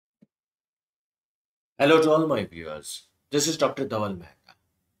Hello to all my viewers. This is Dr. Dhaval Maheta,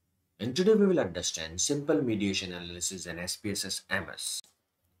 and today we will understand simple mediation analysis and SPSS AMOS.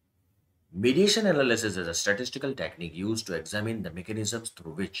 Mediation analysis is a statistical technique used to examine the mechanisms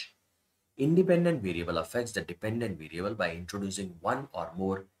through which independent variable affects the dependent variable by introducing one or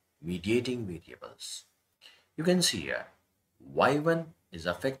more mediating variables. You can see here y1 is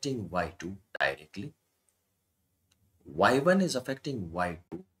affecting y2 directly, y1 is affecting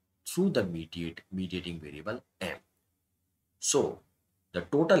y2 through the mediating variable m. So, the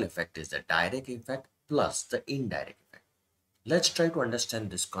total effect is the direct effect plus the indirect effect. Let's try to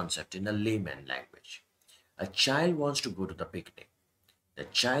understand this concept in a layman language. A child wants to go to the picnic. The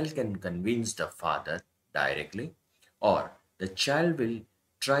child can convince the father directly, or the child will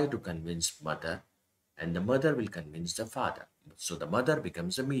try to convince mother and the mother will convince the father. So the mother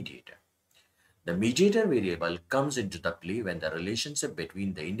becomes the mediator. The mediator variable comes into the play when the relationship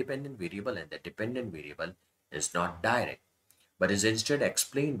between the independent variable and the dependent variable is not direct, but is instead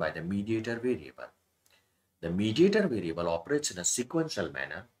explained by the mediator variable. The mediator variable operates in a sequential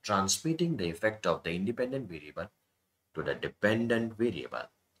manner, transmitting the effect of the independent variable to the dependent variable.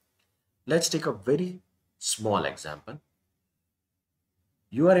 Let's take a very small example.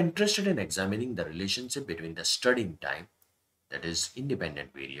 You are interested in examining the relationship between the studying time, that is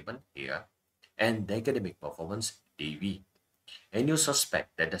independent variable here, and the academic performance DV, and you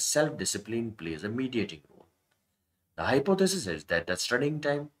suspect that the self-discipline plays a mediating role. The hypothesis is that the studying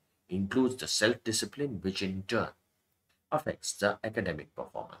time includes the self-discipline, which in turn affects the academic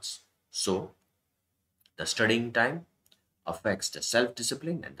performance. So, the studying time affects the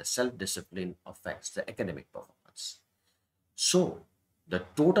self-discipline and the self-discipline affects the academic performance. So, the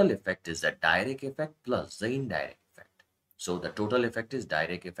total effect is the direct effect plus the indirect effect. So, the total effect is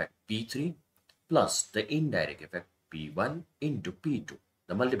direct effect P3 plus the indirect effect P1 into P2,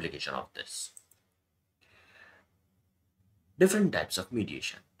 the multiplication of this. Different types of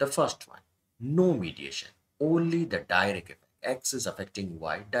mediation. The first one, no mediation, only the direct effect. X is affecting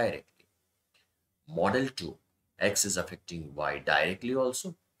Y directly. Model 2, X is affecting Y directly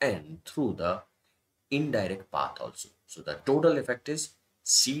also and through the indirect path also. So the total effect is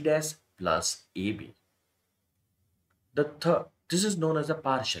C dash plus AB. This is known as a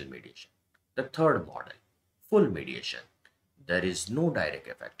partial mediation. The third model, full mediation. There is no direct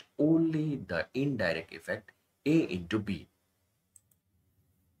effect, only the indirect effect A into B.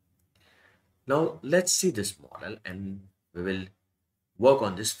 Now let's see this model and we will work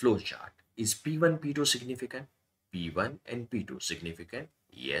on this flow chart. Is P1, P2 significant? P1 and P2 significant?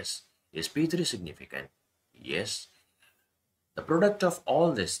 Yes. Is P3 significant? Yes. The product of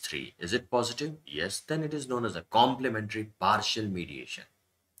all these three, is it positive? Yes. Then it is known as a complementary partial mediation.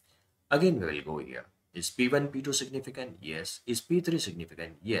 Again we will go here. Is P1, P2 significant? Yes. Is P3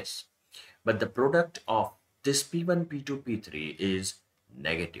 significant? Yes. But the product of this P1, P2, P3 is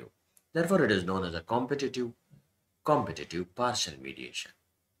negative. Therefore, it is known as a competitive partial mediation.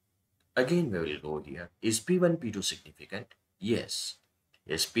 Again, we will go here. Is P1, P2 significant? Yes.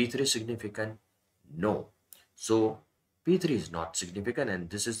 Is P3 significant? No. So, P3 is not significant and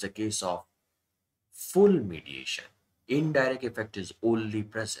this is the case of full mediation. Indirect effect is only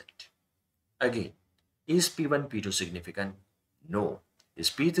present. Again, is P1, P2 significant? No. Is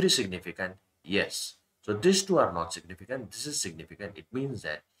P3 significant? Yes. So, these two are not significant. This is significant. It means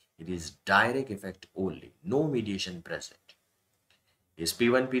that it is direct effect only, no mediation present. Is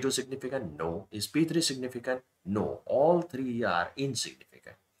P1, P2 significant? No. Is P3 significant? No. All three are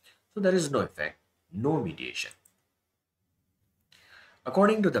insignificant. So there is no effect, no mediation.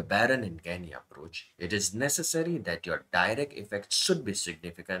 According to the Barron and Gani approach, it is necessary that your direct effect should be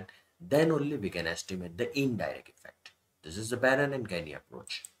significant, then only we can estimate the indirect effect. This is the Barron and Gani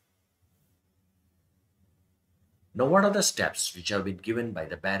approach. Now, what are the steps which have been given by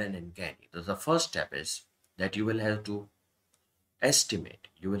the Barron and Gani? The first step is that you will have to estimate,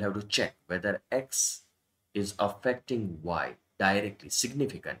 you will have to check whether X is affecting Y directly,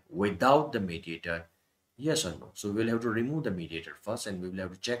 significant, without the mediator, yes or no. So, we will have to remove the mediator first and we will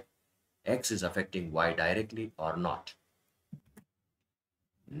have to check X is affecting Y directly or not.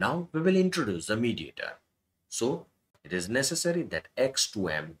 Now, we will introduce the mediator. So, it is necessary that X to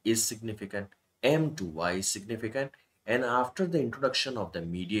M is significant, M to Y is significant, and after the introduction of the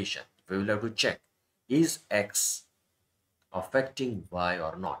mediation, we will have to check, is X affecting Y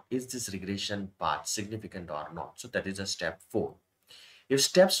or not? Is this regression path significant or not? So that is a step 4. If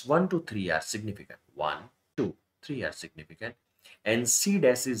steps 1 to 3 are significant, 1, 2, 3 are significant, and C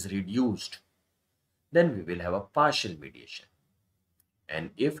dash is reduced, then we will have a partial mediation.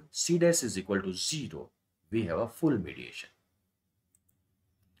 And if C dash is equal to 0, we have a full mediation.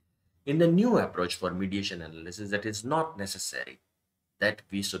 In the new approach for mediation analysis, it is not necessary that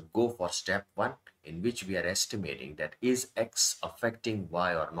we should go for step 1, in which we are estimating that is X affecting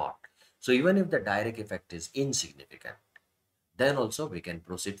Y or not. So even if the direct effect is insignificant, then also we can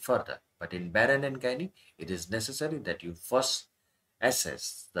proceed further. But in Baron and Gainey, it is necessary that you first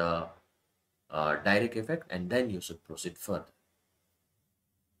assess the direct effect and then you should proceed further.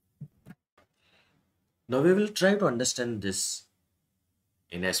 Now we will try to understand this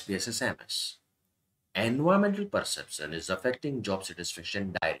in SPSS AMOS. Environmental perception is affecting job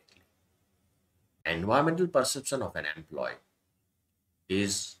satisfaction directly. Environmental perception of an employee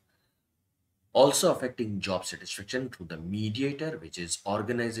is also affecting job satisfaction through the mediator, which is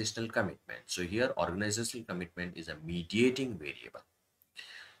organizational commitment. So here organizational commitment is a mediating variable.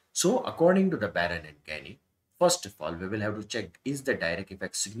 So according to the Baron and Gainey, first of all, we will have to check is the direct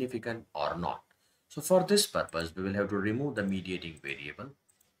effect significant or not. So for this purpose, we will have to remove the mediating variable.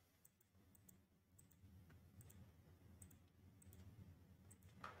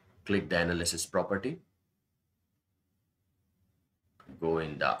 Click the analysis property. Go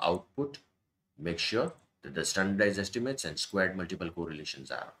in the output. Make sure that the standardized estimates and squared multiple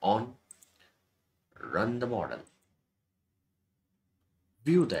correlations are on. Run the model.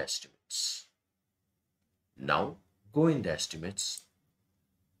 View the estimates. Now go in the estimates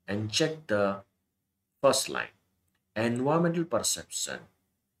and check the first line, environmental perception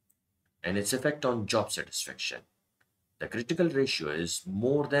and its effect on job satisfaction. The critical ratio is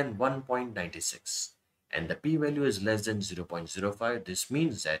more than 1.96 and the p-value is less than 0.05. This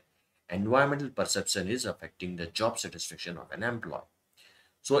means that environmental perception is affecting the job satisfaction of an employee.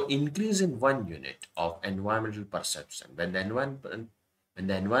 So increase in 1 unit of environmental perception, when the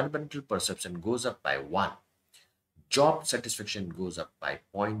environmental perception goes up by 1, job satisfaction goes up by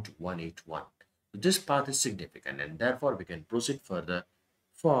 0.181. So this path is significant and therefore we can proceed further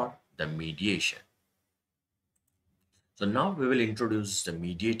for the mediation. So now we will introduce the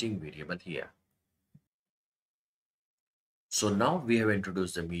mediating variable here. So now we have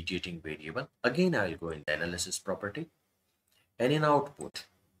introduced the mediating variable. Again, I will go in the analysis property and in output,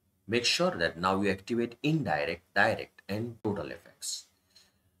 make sure that now you activate indirect, direct and total effects.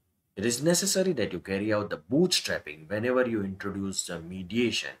 It is necessary that you carry out the bootstrapping whenever you introduce the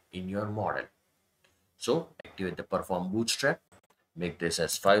mediation in your model. So activate the perform bootstrap, make this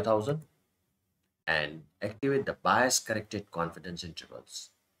as 5000 and activate the bias corrected confidence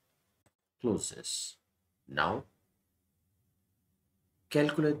intervals. Close this. Now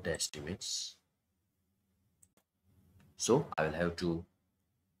calculate the estimates. So I will have to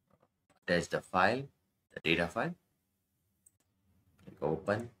attach the file, the data file, click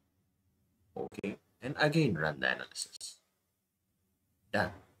open, okay, and again run the analysis.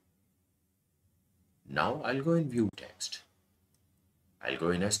 Done. Now I'll go in view text. I'll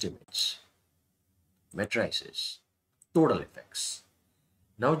go in estimates, matrices, total effects.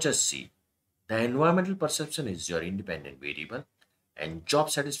 Now just see, the environmental perception is your independent variable and job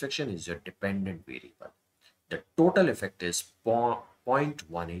satisfaction is your dependent variable. The total effect is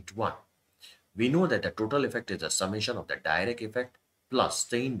 0.181. We know that the total effect is the summation of the direct effect plus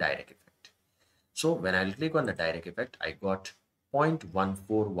the indirect effect. So when I'll click on the direct effect, I got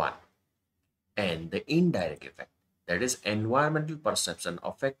 0.141 and the indirect effect, that is environmental perception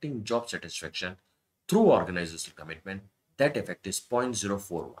affecting job satisfaction through organizational commitment, that effect is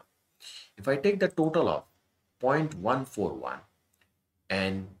 0.041. If I take the total of 0.141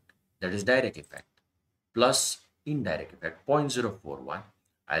 and that is direct effect plus indirect effect 0.041,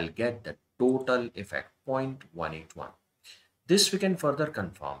 I'll get the total effect 0.181. This we can further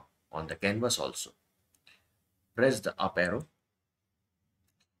confirm on the canvas also. Press the up arrow.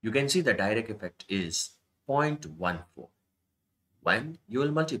 You can see the direct effect is 0.14. When you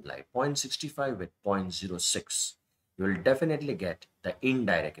will multiply 0.65 with 0.06, you will definitely get the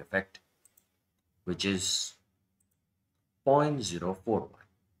indirect effect, which is 0.041.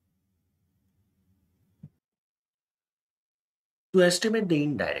 To estimate the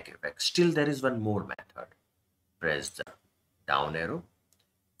indirect effect, still there is one more method. Press the down arrow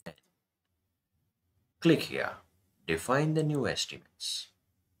and click here. Define the new estimates.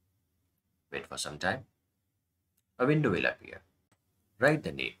 Wait for some time. A window will appear. Write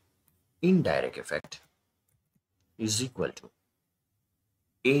the name. Indirect effect is equal to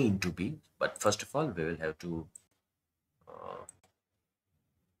A into B. But first of all, we will have to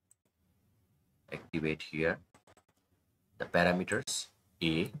activate here the parameters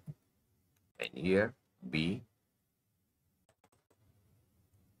A and here B.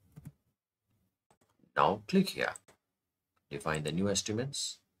 Now click here. Define the new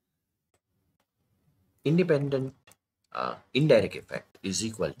estimates. Independent indirect effect is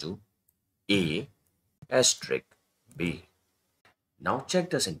equal to A asterisk B. Now check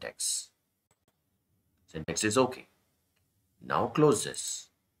the syntax. Syntax is okay. Now close this.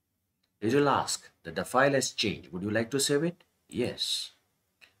 It will ask that the file has changed. Would you like to save it? Yes.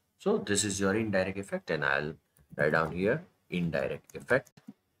 So this is your indirect effect, and I'll write down here indirect effect.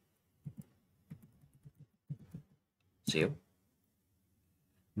 Save.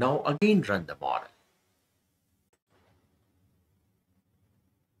 Now again run the model.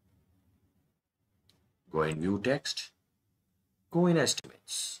 Go in view text. Go in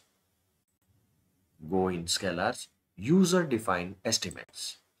estimates. Go in scalars. User defined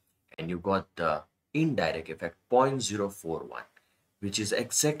estimates. And you got the indirect effect 0.041, which is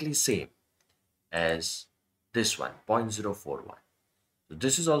exactly same as this one 0.041. So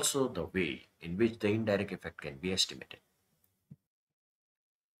this is also the way in which the indirect effect can be estimated.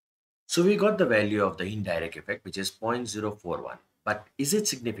 So we got the value of the indirect effect, which is 0.041. But is it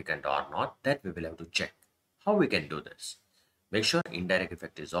significant or not? That we will have to check. How we can do this? Make sure indirect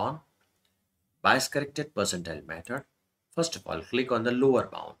effect is on. Bias corrected percentile method. First of all, click on the lower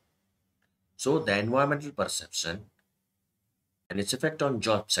bound. So the environmental perception and its effect on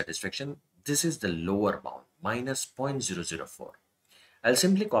job satisfaction, this is the lower bound, minus 0.004. I'll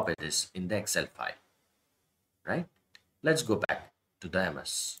simply copy this in the Excel file, right? Let's go back to the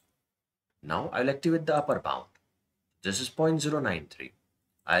AMOS. Now I'll activate the upper bound. This is 0.093.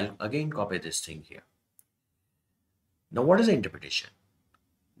 I'll again copy this thing here. Now what is the interpretation?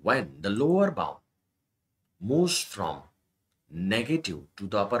 When the lower bound moves from negative to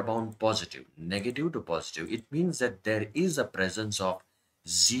the upper bound positive, negative to positive, it means that there is a presence of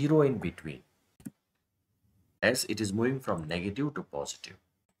 0 in between, as it is moving from negative to positive.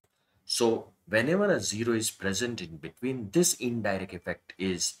 So whenever a 0 is present in between, this indirect effect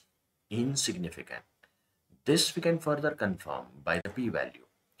is insignificant. This we can further confirm by the p-value.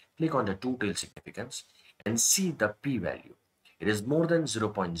 Click on the two-tailed significance and see the p-value. It is more than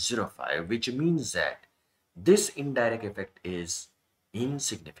 0.05, which means that this indirect effect is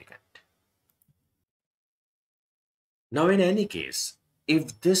insignificant. Now in any case,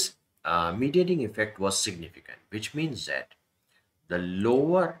 if this mediating effect was significant, which means that the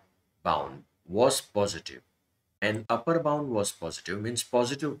lower bound was positive and upper bound was positive, means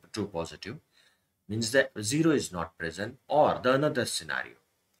positive to positive, means that 0 is not present, or the another scenario,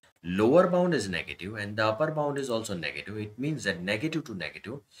 lower bound is negative and the upper bound is also negative, it means that negative to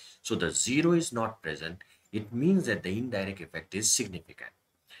negative, so the 0 is not present, it means that the indirect effect is significant.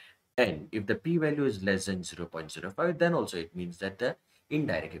 And if the p-value is less than 0.05, then also it means that the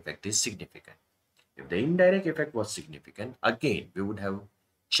indirect effect is significant. If the indirect effect was significant, again we would have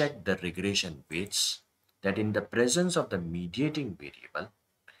checked the regression weights, that in the presence of the mediating variable,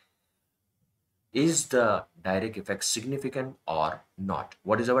 is the direct effect significant or not?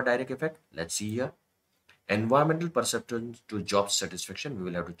 What is our direct effect? Let's see here. Environmental perception to job satisfaction, we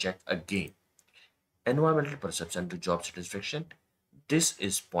will have to check again. Environmental perception to job satisfaction, this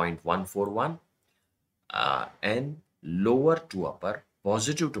is 0.141, and lower to upper,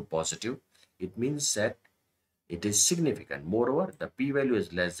 positive to positive, it means that it is significant. Moreover, the p-value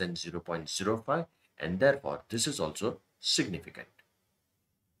is less than 0.05, and therefore this is also significant.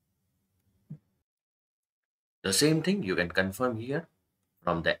 The same thing you can confirm here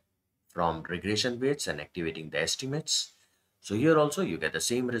from regression weights and activating the estimates. So here also you get the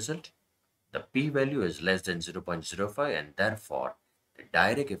same result. The p-value is less than 0.05, and therefore the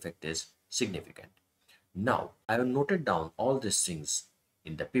direct effect is significant. Now I have noted down all these things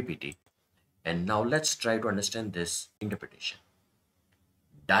in the PPT, and now let's try to understand this interpretation.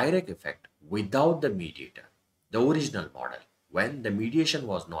 Direct effect without the mediator, the original model, when the mediation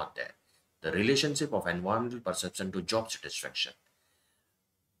was not there, the relationship of environmental perception to job satisfaction,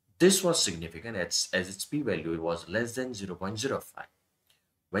 this was significant as its p-value was less than 0.05.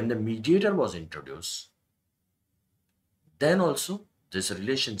 When the mediator was introduced, then also this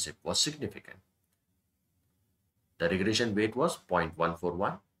relationship was significant. The regression weight was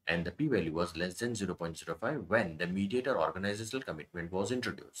 0.141 and the p-value was less than 0.05 when the mediator organizational commitment was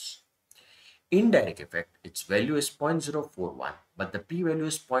introduced. Indirect effect, its value is 0.041, but the p-value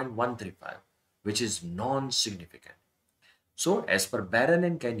is 0.135, which is non-significant. So as per Barron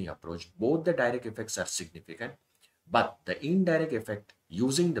and Kenny approach, both the direct effects are significant, but the indirect effect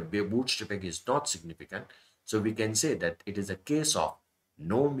using the bootstrapping is not significant. So we can say that it is a case of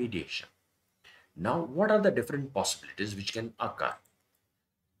no mediation. Now, what are the different possibilities which can occur?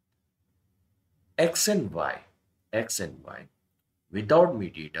 X and Y, without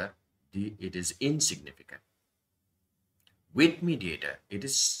mediator, it is insignificant. With mediator, it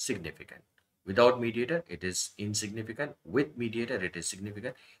is significant. Without mediator, it is insignificant. With mediator, it is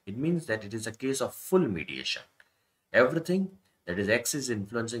significant. It means that it is a case of full mediation. Everything that is X is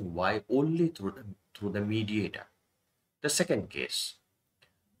influencing Y only through the mediator. The second case,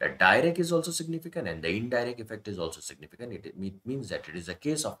 the direct is also significant and the indirect effect is also significant. It means that it is a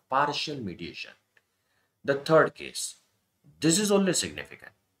case of partial mediation. The third case, this is only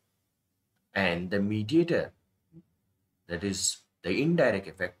significant and the mediator, that is the indirect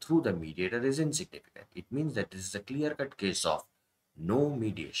effect through the mediator, is insignificant. It means that this is a clear-cut case of no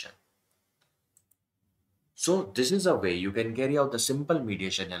mediation. So this is a way you can carry out the simple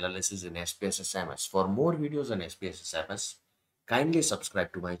mediation analysis in SPSS AMOS. For more videos on SPSS AMOS, kindly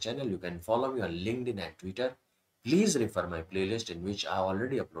subscribe to my channel. You can follow me on LinkedIn and Twitter. Please refer my playlist in which I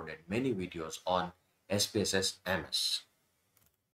already uploaded many videos on SPSS AMOS.